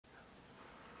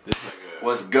This nigga.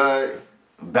 What's good?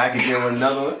 Back again with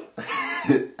another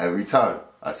one. Every time,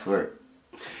 I swear.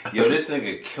 Yo, this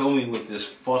nigga kill me with this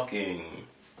fucking.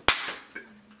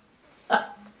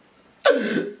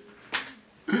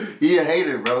 He a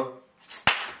hater, bro.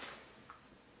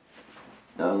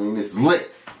 I mean, it's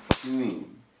lit. What you mean?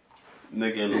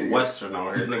 Nigga in the Western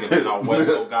out here. Nigga been out West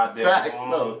so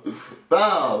goddamn long.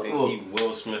 Bow. I think he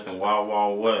Will Smith and Wild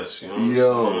Wild West. You know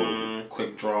what I'm saying?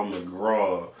 Quick Draw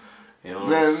McGraw. You know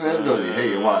man, that's gonna be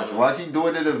hating. Watch he do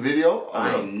it in a video.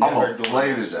 I'm gonna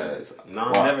flame his ass. No,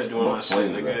 I'm never doing that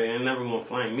shit, nigga. You ain't never gonna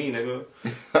flame me, nigga.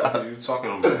 What you talking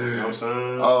about? You know what I'm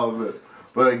saying? Oh man.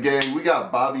 But again, we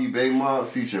got Bobby Baymont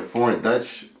featuring Foreign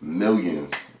Dutch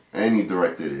Millions. And he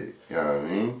directed it. You know what I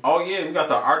mean? Oh yeah, we got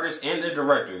the artist and the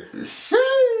director.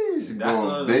 Sheesh. That's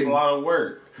a lot of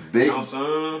work. Big, you know what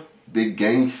I'm saying? Big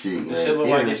gang shit. This shit look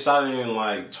like they shot it in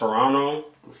like Toronto.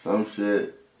 Some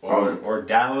shit. Or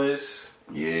Dallas.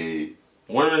 Yeah.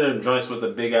 One of them joints with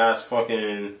the big ass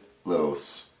fucking little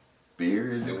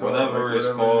spear, is it called? Whatever it's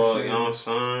called, you know what I'm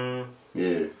saying?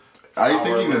 Yeah. I didn't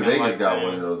think even Vegas got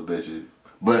one of those bitches.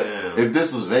 But if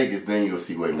this was Vegas, then you'll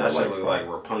see way more lights. That shit look like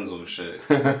Rapunzel shit.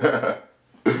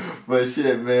 But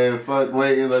shit, man, fuck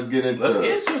waiting. Let's get into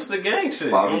the gang shit.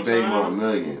 Bobby Baymont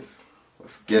Millions.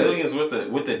 Let's get Millions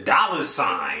with the dollar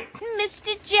sign.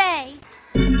 Mr. J.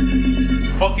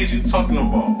 Fuck is you talking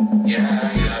about?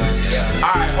 Yeah.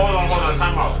 Alright, hold on,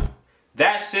 time out.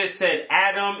 That shit said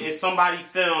Adam is somebody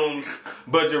films,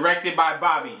 but directed by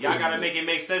Bobby. Y'all gotta make it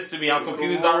make sense to me. I'm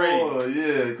confused already.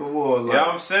 Yeah, come on. You know what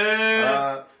I'm saying?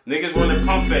 Niggas running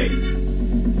pump fakes.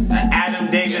 Adam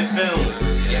David Films.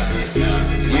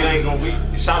 We ain't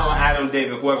gonna shout out Adam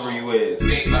David, whoever you is.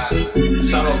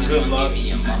 Shout out Good Luck.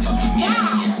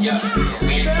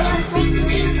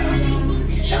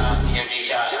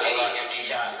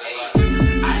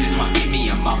 I just want to give me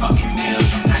a motherfucking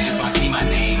million. I just want to see my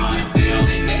name on the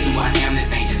building. This who I am,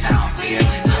 this ain't just how I'm feeling.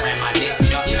 I ran my dick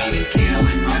Chuck, made a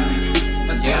killing.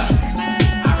 Yeah,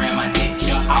 I ran my dick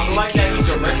Chuck, I like that he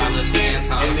directed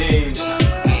and then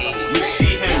you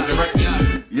see him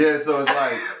directing. Yeah, so it's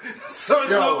like so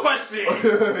it's no question. You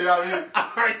know what I mean?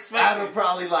 I respect Adam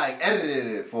probably like edited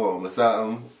it for him or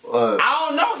something. I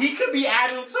don't know. He could be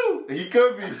Adam too. He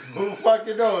could be. Who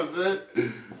fucking knows, man?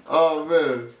 Oh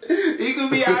man. He could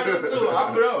be Adam too. I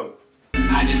don't know.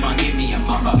 I just want to give me a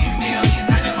motherfucking million.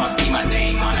 I just want to see my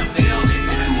name on a building.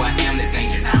 This who I am, this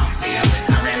ain't just how I'm feeling.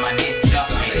 I ran my dick Chuck,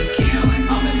 made a killing.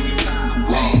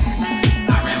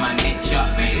 I ran my dick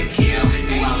Chuck, made a killing.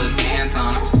 Do my little dance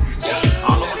on him. I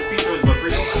don't know what the feature is, but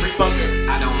free thunder.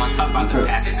 I don't want to talk about the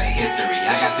past, this ain't history.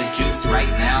 I got the juice right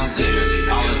now, literally.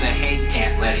 All of the hate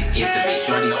can't let it get to me.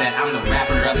 Shorty said I'm the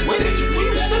rapper of the century.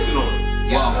 What was he sipping on?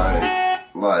 Whoa.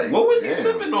 Like, what was he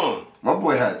sipping on? My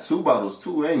boy had 2 bottles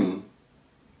too, ain't he?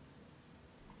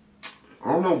 I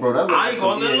don't know, bro. That I ain't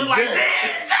gonna look like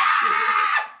that.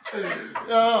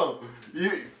 Yo,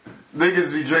 you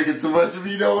niggas be drinking too much of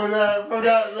me knowing that from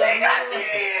that. They got the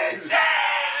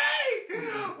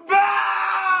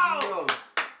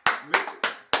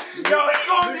Yo, he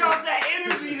gonna be off that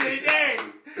energy today.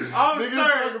 I'm niggas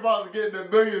sorry. talking about getting the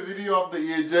millions and he off the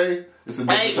ENJ. It's a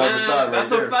different type of time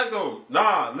that's right a fact though.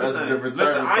 Nah, listen,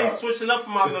 listen. I ain't switching up for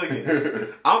my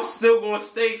millions. I'm still gonna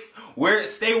stay where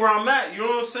I'm at. You know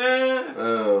what I'm saying?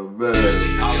 Oh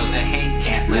man. All of the hate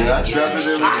can't let it get to me.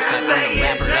 Shorty said I'm the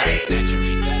rapper of the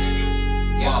century.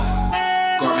 Whoa.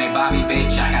 Gourmet Bobby,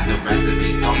 bitch, I got the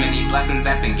recipe. So many blessings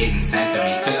that's been getting sent to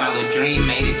me. Took my little dream,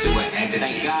 made it to an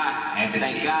entity.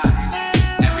 Thank God.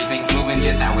 Everything's moving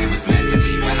just how it was meant to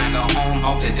be. When I go home,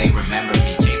 hope that they remember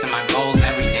me. Chasing my goals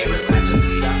every day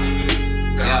relentlessly.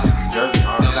 Yeah.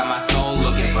 Still got my soul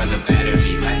looking for the better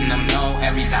me. Letting them know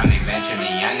every time they mention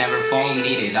me. I never full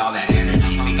needed all that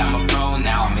energy. Think I'm a pro,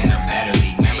 now I'm in a better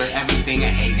league. Remember everything a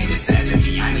hate nigga said to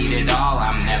me. I need it all,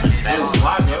 I'm never settling.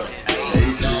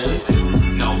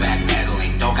 No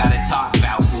backpedaling, don't gotta talk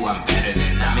about who I'm better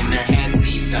than. I'm in their heads,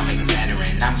 need some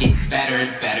Excedrin. I'm getting better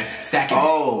and better. Stacking.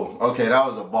 Oh, okay, that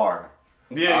was a bar.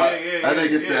 Yeah. That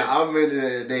nigga said, I'm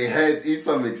in their heads, eat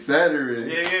some Excedrin.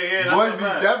 Yeah. Boys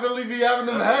definitely be having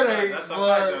them headaches.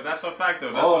 That's a fact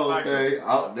though. Oh, okay.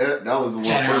 That was the one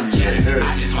cheddar, for me right there.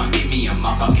 I just want to give me a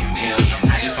motherfucking million.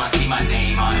 I just want to see my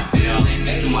name on a building.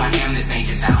 This who I am, this ain't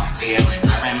just how I'm feeling.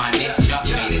 I ran my dick Chuck,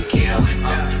 made a killing.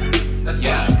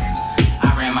 Yeah.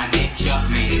 I ran my dick Chuck,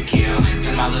 made a killing.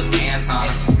 Do my little dance on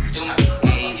him.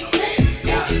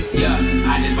 Yeah,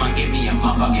 I just want to give me a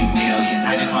motherfucking million.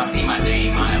 I just want to see my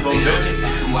name on a building.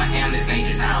 This who I am, this ain't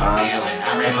just how I'm feeling.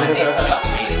 I ran my dick Chuck,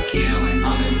 made a killing.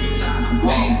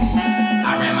 Whoa.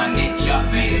 I ran my niche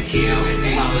up, made a killing.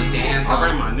 Do my little dance on. I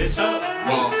ran my niche up?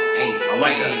 Whoa, hey.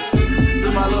 like that.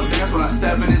 Do my little dance when I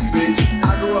step in this bitch.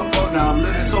 I grew up broke, now I'm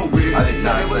living so rich. They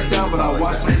said it was down, but I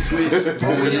watched me switch.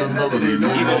 Pull me another, they know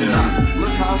I'm not.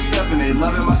 Look how I'm stepping, they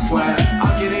loving my swag.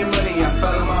 I'm getting money, I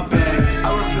fell in my bag. I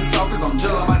rip this off cause I'm Jill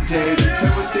on my day. Pay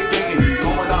with the gang and you go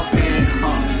without paying.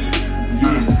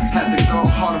 Yeah, had to go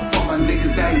harder for my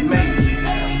niggas that ain't make it.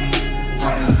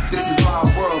 This is my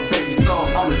world, baby, so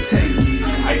I'ma take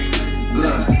it.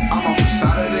 Look, I'm off a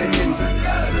shot of the Henny.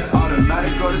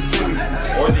 Automatic go to city.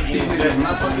 These niggas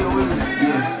not fucking with me.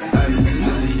 Yeah,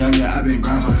 since a young guy, I've been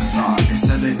grinding for the start. They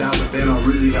said they down, but they don't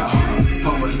really got hard.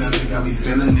 Pump with them, they got me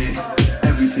feeling it.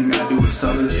 Everything I do is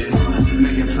so legit.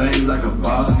 Making plays like a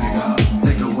boss, nigga.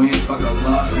 Take a win, fuck a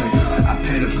loss, nigga. I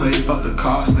pay to play, fuck the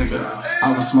cost, nigga.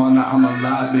 I was small, now I'm a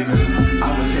lot bigger.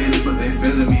 I was hated, but they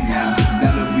feeling me now.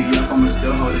 Now that we up, I'ma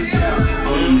still hold it down.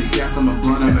 Holding this gas, I'm a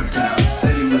blunt on the pound.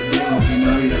 Said he was gay, but we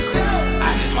know he a clown.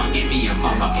 I just want to get me a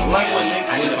motherfucking million.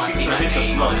 I just want to see my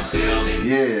name on the building.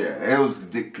 Yeah, it was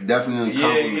definitely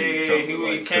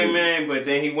He came in, but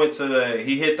then he went to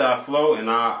he hit that flow, and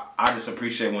I just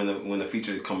appreciate when the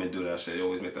features come and do that shit. It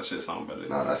always make that shit sound better.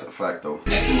 Nah, that's a fact though.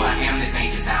 That's who I am, this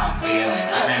ain't just how I'm feeling.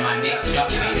 I ran my neck Chuck,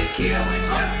 made a killing.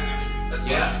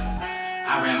 Yeah,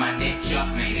 I ran my neck Chuck,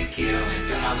 made a killing.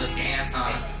 Do my little dance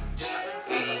on him.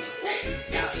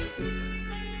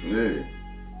 Yeah.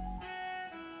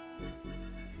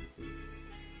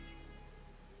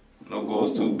 No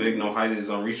goals too big, no height is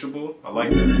unreachable. I like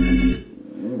that. You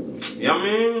know what I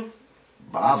mean?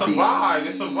 Bobby.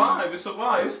 It's a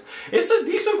vibe. It's a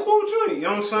decent, cool joint. You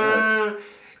know what I'm saying?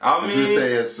 I mean, would you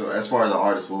say as far as the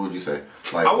artist, what would you say?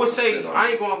 Like, I would say, I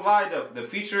ain't gonna lie, the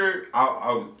feature,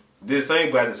 I this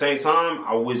thing, but at the same time,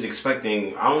 I was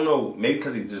expecting, I don't know, maybe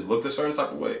because he just looked a certain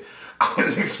type of way. I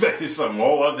was expecting some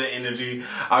whole other energy.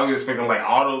 I was expecting like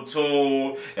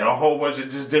auto-tune and a whole bunch of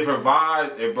just different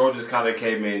vibes. And bro just kind of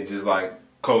came in just like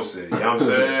coasting. You know what I'm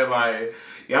saying? Like,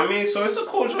 you know what I mean? So it's a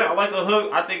cool track. I like the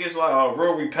hook. I think it's like a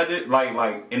real repetitive,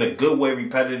 like in a good way,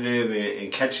 repetitive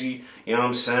and catchy. You know what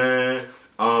I'm saying?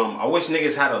 I wish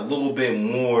niggas had a little bit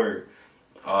more,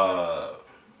 I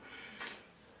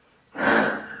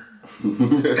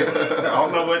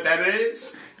don't know what that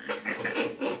is.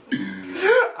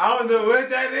 I don't know what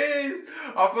that is.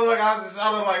 I feel like I just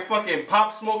sounded like fucking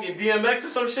Pop Smoking DMX or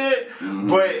some shit.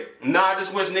 But nah, I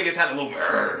just wish niggas had a little, you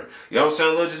know what I'm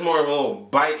saying? A little, just more of a little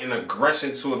bite and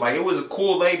aggression to it. Like, it was a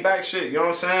cool laid back shit. You know what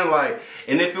I'm saying? Like,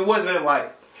 and if it wasn't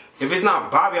like, if it's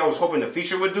not Bobby, I was hoping the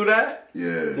feature would do that. Yeah.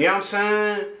 You know what I'm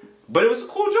saying? But it was a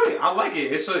cool joint. I like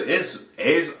it. It's a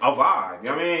vibe. You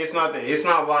know what I mean? It's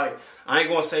not like, I ain't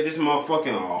gonna say this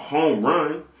motherfucking a home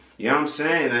run. You know what I'm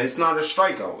saying? It's not a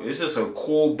strikeout. It's just a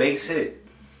cool base hit.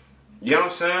 You know what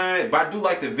I'm saying? But I do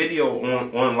like the video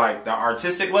on like the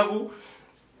artistic level.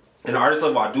 And the artist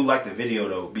level, I do like the video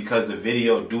though, because the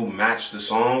video do match the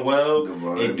song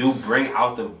well. It do bring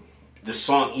out the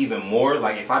song even more.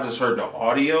 Like if I just heard the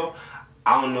audio,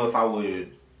 I don't know if I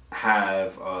would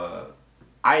have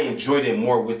I enjoyed it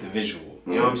more with the visual.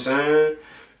 You know what I'm saying?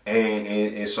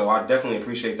 And so I definitely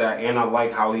appreciate that. And I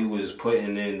like how he was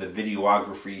putting in the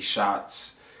videography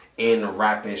shots and the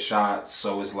rapping shots.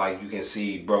 So it's like you can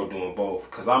see bro doing both.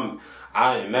 Because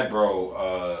I met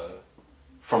bro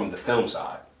from the film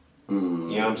side. You know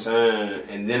what I'm saying?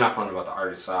 And then I found out about the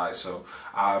artist side. So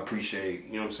I appreciate,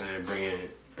 you know what I'm saying,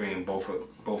 bringing both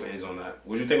ends on that.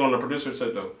 What do you think on the producer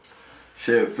side though?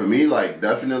 Shit, for me, like,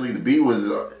 definitely the beat was,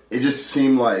 it just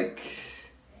seemed like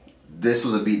this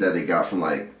was a beat that they got from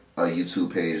like a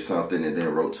YouTube page or something and then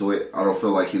wrote to it. I don't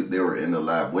feel like they were in the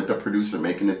lab with the producer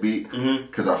making the beat,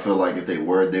 because I feel like if they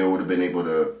were, they would have been able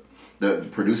to, the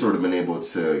producer would have been able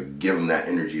to give them that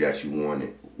energy that you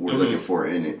wanted, were looking for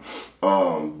in it.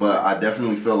 But I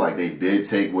definitely feel like they did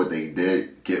take what they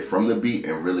did get from the beat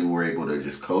and really were able to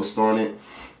just coast on it.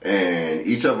 And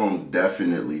each of them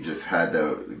definitely just had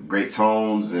the great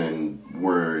tones and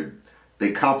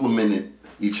they complemented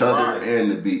each other and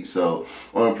the beat. So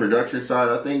on the production side,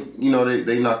 I think, you know,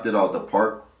 they knocked it out the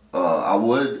park. I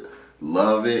would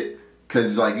love it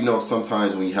because, like, you know,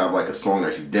 sometimes when you have like a song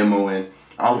that you demoing,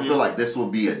 I would feel like this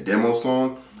would be a demo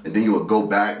song, and then you would go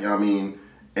back, you know what I mean,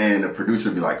 and the producer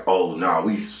would be like, oh, nah,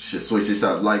 we should switch this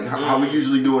up. Like how we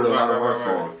usually do it a lot of our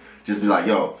songs. Just be like,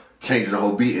 yo, change the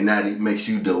whole beat, and that makes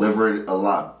you deliver it a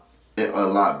lot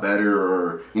better,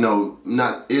 or, you know,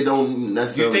 it don't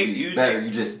necessarily be better.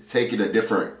 You just take it a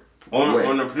different way.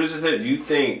 On the producer side, do you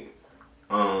think,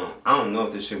 I don't know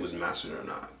if this shit was mastered or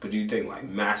not, but do you think like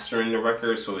mastering the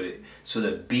record so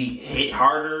the beat hit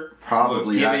harder?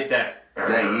 Probably. Give it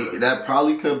that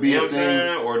probably could be, you know a what I'm thing.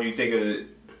 saying? Or do you think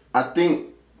I think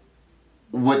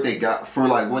what they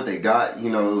got, you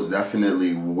know, it was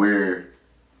definitely where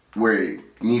where it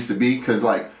needs to be. Cause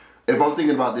like, if I'm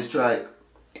thinking about this track,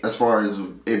 as far as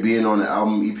it being on the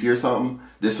album EP or something,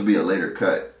 this will be a later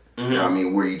cut. You know what I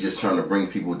mean? Where you're just trying to bring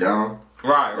people down.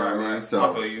 Right, you know right, what I mean? right.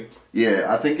 So, I feel you. Yeah,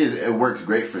 I think it works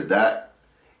great for that.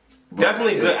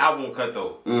 Definitely good album cut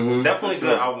though. Definitely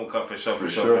good album cut for sure.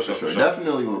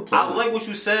 Definitely would play. I like what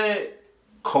you said.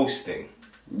 Coasting.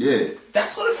 Yeah,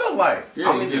 that's what it felt like. Yeah,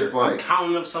 I'm just like, I'm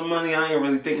counting up some money. I ain't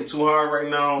really thinking too hard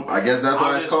right now. I guess that's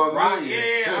why it's called riding.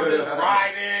 Yeah, I'm just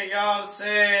riding. Y'all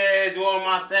said doing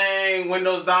my thing,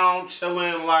 windows down,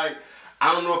 chilling. Like,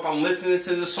 I don't know if I'm listening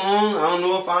to the song. I don't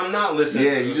know if I'm not listening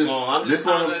to the song. This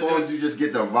one of the songs you just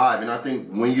get the vibe, and I think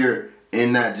when you're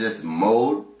in that just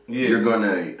mode, you're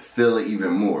gonna feel it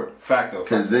even more. Fact though,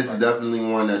 because this is definitely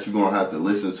one that you're gonna have to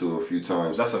listen to a few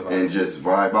times and just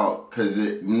vibe out. Because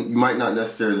you might not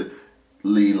necessarily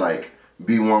like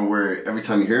be one where every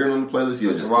time you hear it on the playlist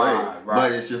you'll just play it.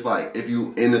 But it's just like if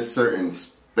you in a certain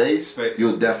space,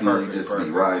 you'll definitely just be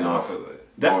riding off of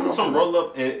it. Definitely some roll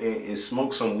up and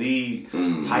smoke some weed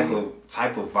type of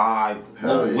vibe.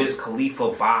 Little Wiz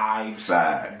Khalifa vibes.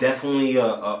 Definitely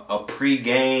a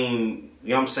pre-game. You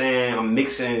know what I'm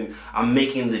saying? I'm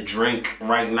making the drink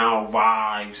right now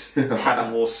vibes. Having a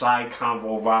little side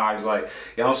convo vibes. Like,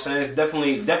 you know what I'm saying? It's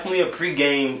definitely a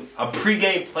pre-game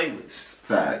playlist.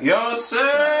 Fact. You know what I'm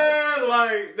saying?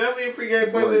 Like, definitely a pre-game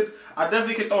playlist. I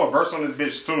definitely could throw a verse on this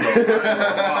bitch too, though. I ain't gonna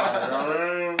lie, you know what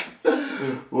I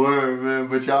mean? Word, man.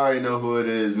 But y'all already know who it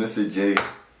is, Mr. J.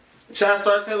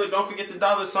 ChadStar Taylor, don't forget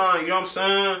the $sign. You know what I'm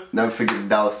saying? Never forget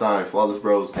the $sign. Flawless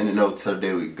Bros. In the know till the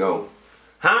day we go.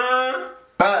 Huh?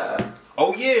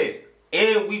 Oh yeah,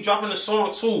 and we dropping a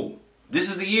song too.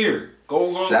 This is the year.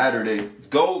 Go Saturday.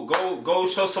 Go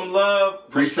show some love.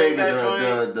 Pre-save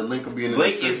it. The link will be in the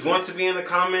link is going to be in the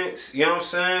comments. You know what I'm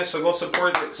saying? So go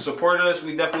support us.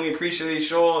 We definitely appreciate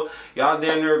y'all. Y'all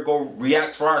down there go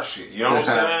react to our shit. You know what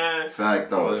I'm saying? Fact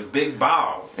though. A big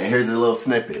bow. And here's a little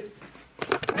snippet.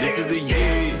 This is the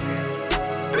year.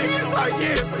 Niggas like